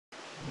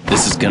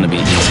This is gonna be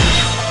easy.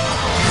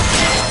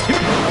 There!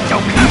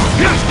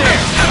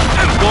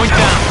 Going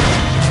down!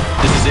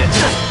 This is it!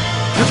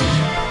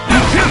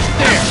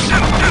 There!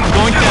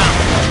 Going down!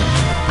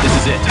 This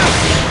is it!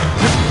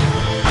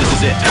 This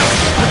is it!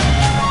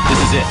 This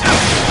is it!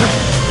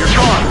 You're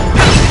gone!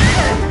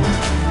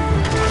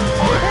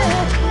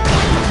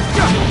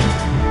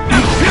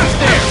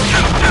 There!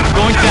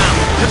 Going down!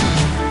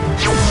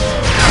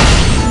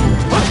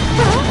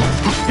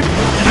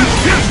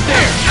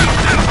 There!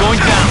 Going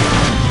down!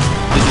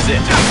 This is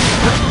it!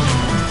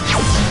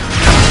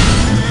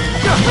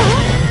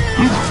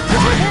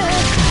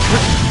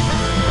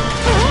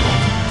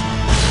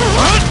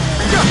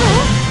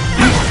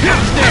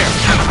 There!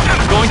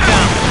 Going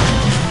down!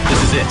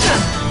 This is it!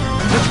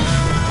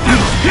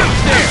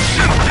 There!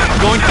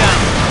 Going down!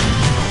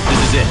 This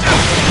is it!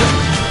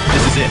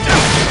 This is it!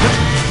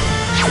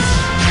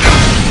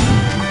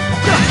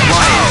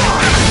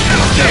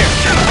 There!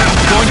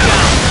 Going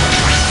down!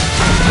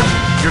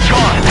 You're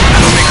gone!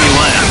 Don't make me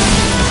laugh.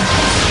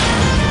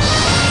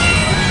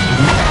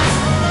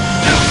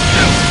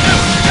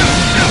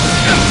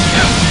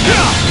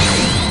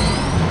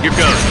 You're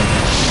good.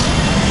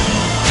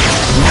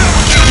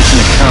 Mission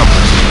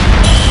accomplished.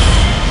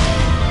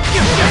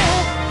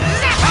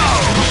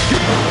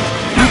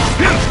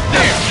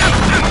 There!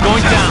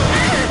 Going down!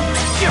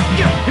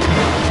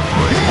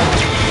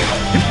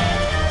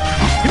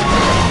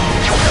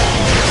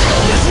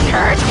 Doesn't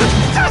hurt!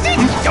 Does it?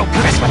 Don't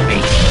mess with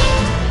me!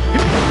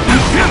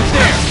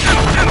 There!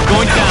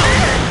 Going down!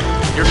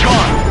 You're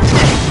gone!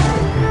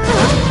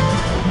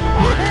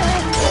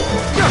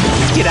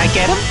 Did I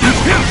get him?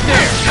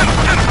 There!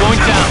 Going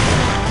down!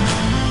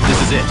 This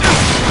is it!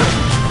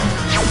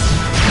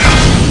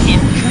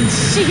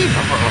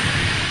 Inconceivable!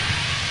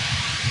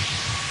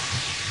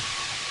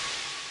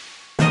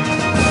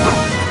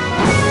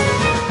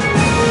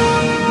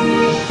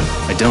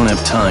 I don't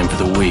have time for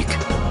the weak.